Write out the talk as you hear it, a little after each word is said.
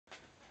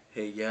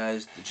Hey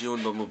guys, the Jill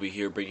and Bumblebee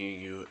here, bringing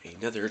you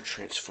another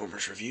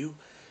Transformers review,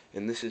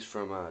 and this is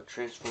from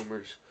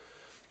Transformers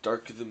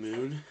Dark of the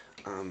Moon.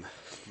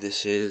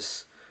 This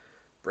is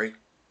Barricade,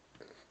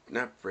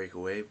 not Break.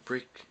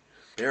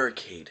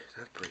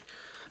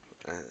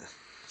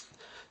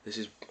 This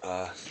is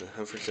the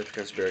Hunt for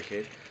Decepticons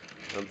Barricade.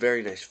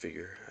 Very nice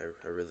figure.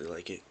 I really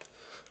like it.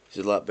 It's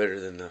a lot better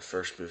than the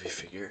first movie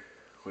figure,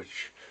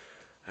 which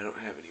I don't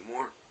have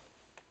anymore.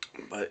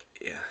 But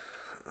yeah,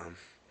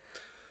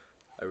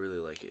 I really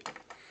like it.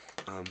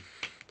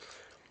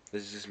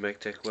 This is his mech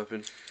tech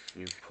weapon.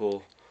 You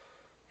pull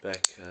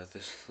back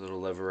this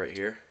little lever right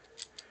here,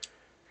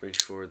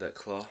 brings forward that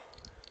claw.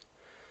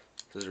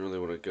 Doesn't really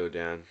want to go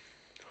down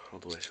all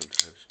the way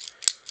sometimes.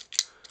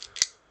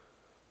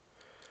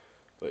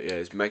 But yeah,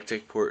 his mech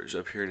tech port is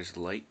up here in his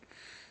light.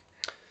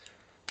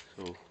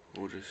 So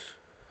we'll just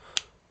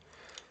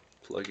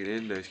plug it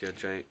in. Now he's got a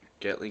giant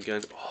Gatling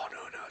gun. Oh no,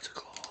 it's a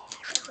claw.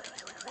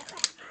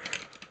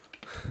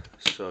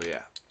 So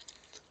yeah,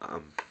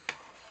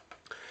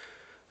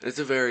 it's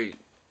a very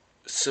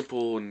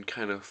simple and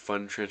kind of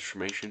fun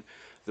transformation.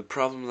 The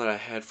problem that I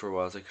had for a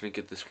while is I couldn't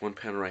get this one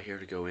panel right here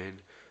to go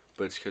in,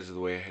 but it's because of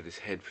the way I had his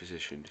head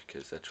positioned,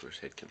 because that's where his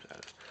head comes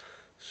out of.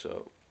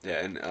 So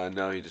yeah, and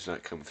now he does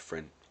not come with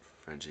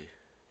Frenzy.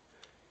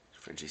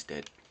 Frenzy's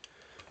dead.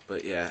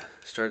 But yeah,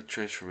 start the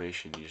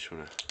transformation. You just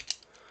want to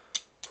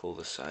pull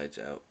the sides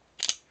out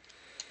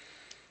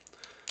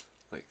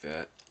like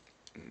that.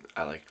 And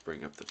I like to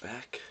bring up the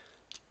back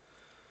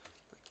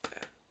like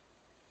that.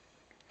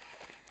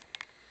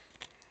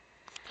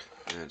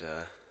 And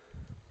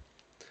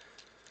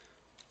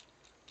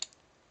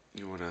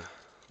you want to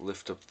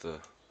lift up the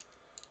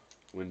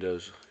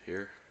windows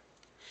here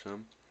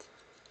some,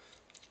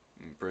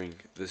 and bring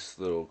this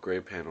little gray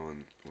panel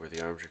in where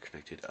the arms are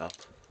connected up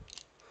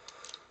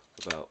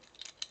about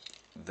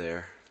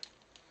there.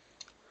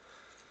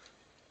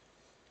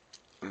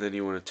 And then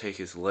you want to take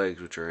his legs,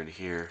 which are in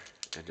here,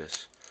 and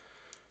just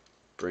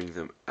bring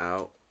them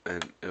out,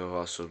 and it'll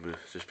also move,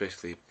 just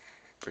basically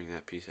bring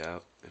that piece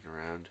out and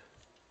around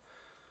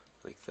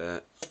like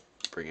that.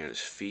 Bring out his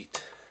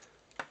feet,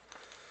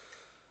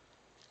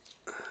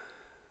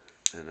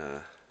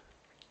 and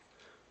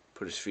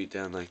put his feet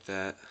down like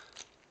that,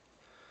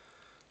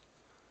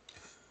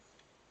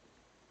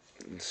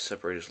 and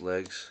separate his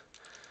legs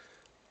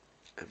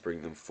and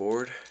bring them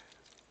forward.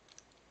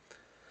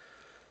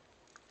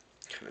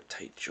 Kind of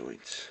tight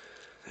joints.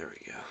 There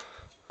we go.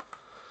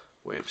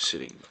 The way I'm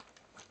sitting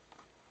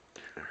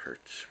kind of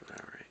hurts, but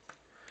alright.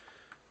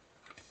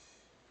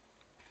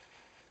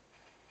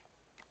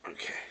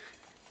 Okay.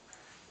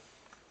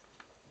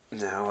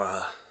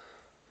 Now,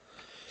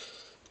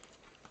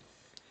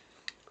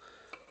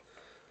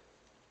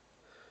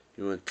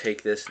 you want to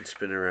take this and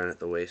spin it around at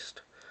the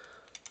waist,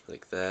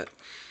 like that.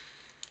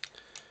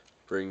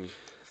 Bring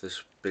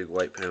this big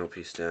white panel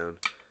piece down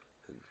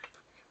and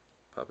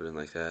pop it in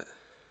like that.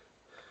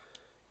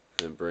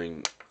 Then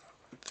bring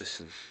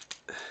this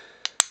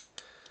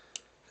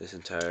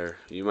entire,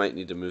 you might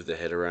need to move the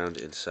head around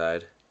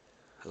inside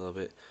a little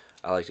bit.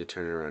 I like to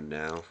turn it around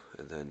now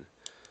and then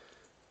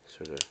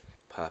sort of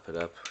pop it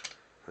up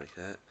like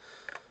that.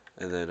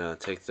 And then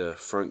take the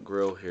front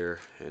grill here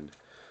and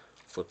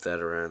flip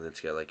that around.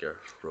 It's got like a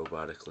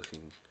robotic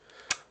looking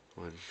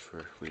one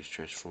for when he's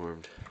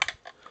transformed.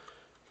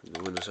 Bring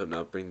the windows up.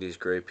 Now bring these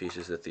gray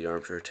pieces that the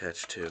arms are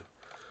attached to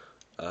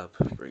up.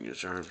 Bring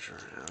his arms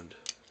around.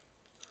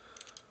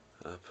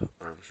 Up,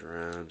 arms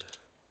around.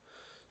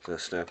 Now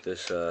snap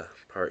this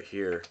part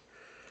here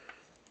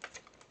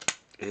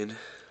in.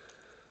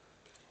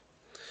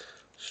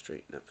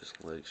 Straighten up his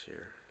legs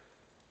here.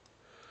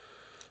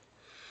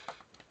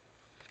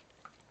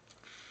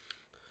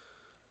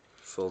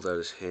 Fold out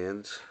his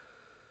hands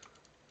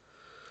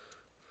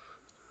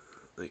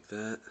like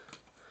that.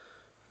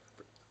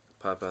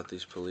 Pop out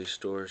these police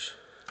doors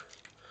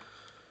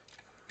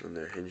on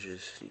their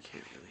hinges. You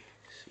can't really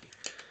see.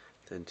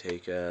 Then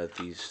take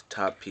these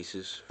top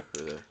pieces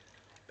for the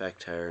back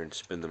tire and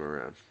spin them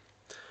around.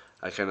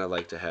 I kind of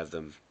like to have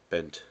them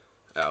bent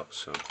out,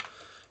 so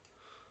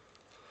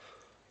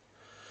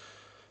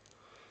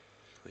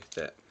like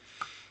that.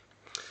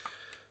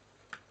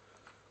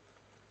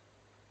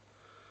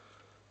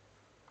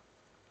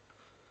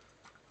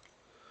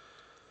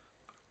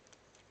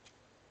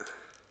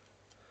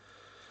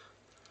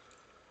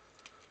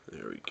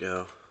 There we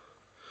go.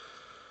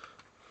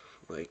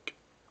 Like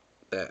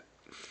that.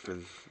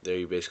 And there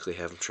you basically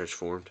have them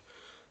transformed.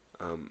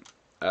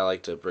 I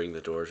like to bring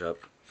the doors up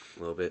a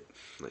little bit,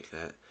 like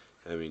that.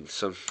 I mean,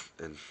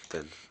 and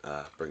then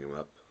bring them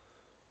up.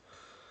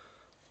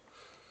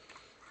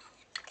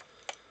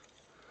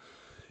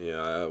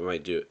 Yeah, I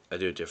do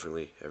it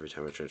differently every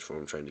time I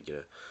transform. I'm trying to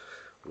get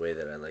a way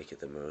that I like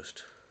it the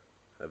most.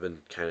 I've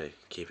been kind of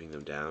keeping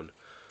them down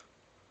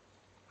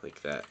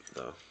like that,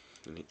 though.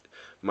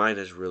 Mine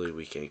has really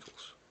weak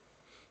ankles.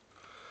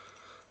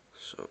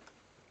 So,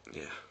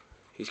 yeah.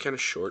 He's kind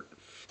of short.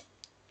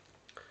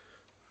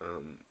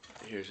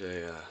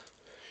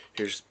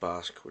 Here's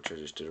Bosk, which I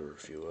just did a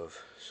review of.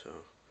 So,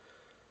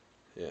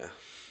 Yeah,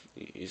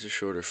 he's a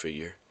shorter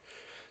figure.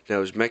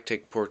 Now his mech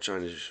tech ports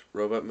on his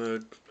robot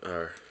mode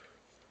are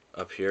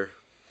up here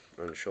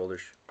on the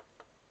shoulders,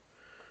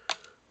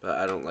 but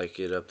I don't like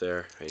it up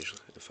there. I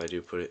usually, if I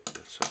do put it,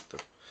 that's not the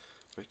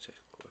mech tech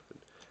weapon.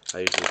 I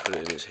usually put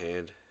it in his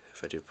hand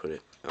if I do put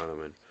it on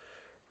him in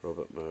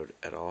robot mode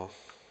at all.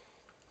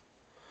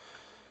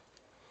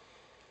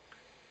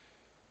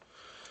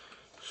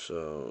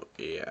 So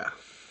yeah.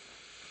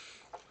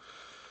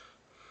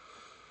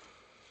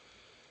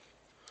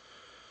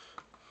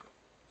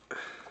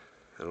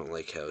 I don't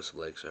like how his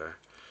legs are.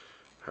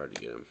 Hard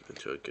to get him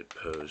into a good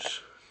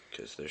pose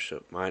because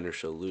mine are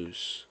so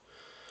loose,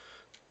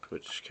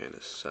 which kind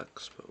of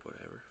sucks, but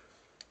whatever.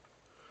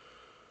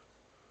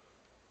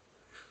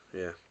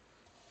 Yeah,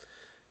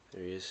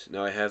 there he is.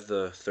 Now I have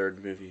the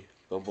third movie,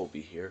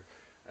 Bumblebee, here.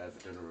 I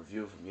haven't done a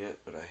review of him yet,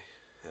 but I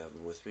have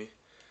him with me.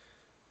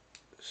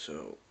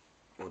 So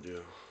we'll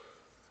do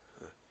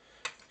a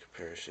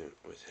comparison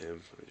with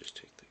him. Let me just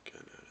take the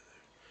gun out of there.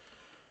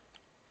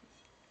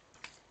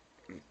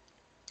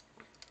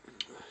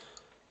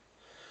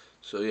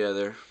 So yeah,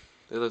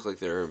 they look like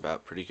they're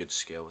about pretty good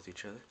scale with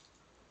each other.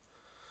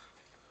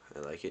 I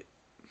like it.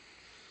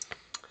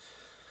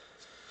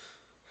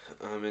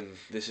 And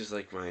this is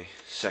like my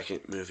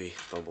second movie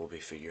Bumblebee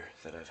figure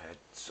that I've had,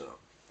 so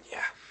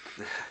yeah.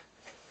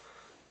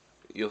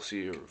 You'll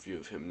see a review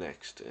of him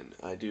next, and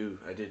I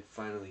did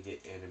finally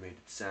get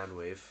animated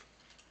Soundwave,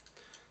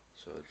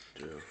 so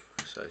I'll do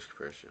a size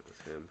comparison with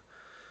him.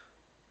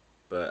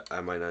 But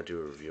I might not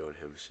do a review on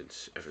him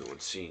since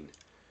everyone's seen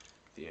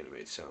the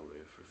animated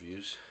Soundwave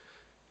reviews.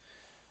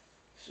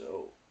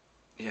 So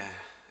yeah,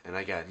 and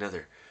I got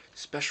another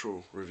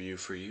special review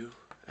for you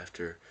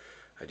after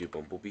I do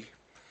Bumblebee.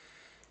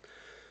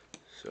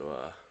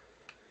 So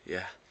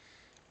yeah.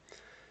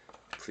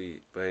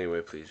 But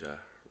anyway, please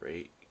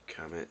rate,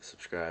 comment,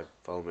 subscribe,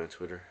 follow me on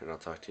Twitter, and I'll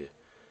talk to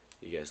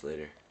you guys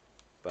later.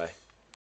 Bye.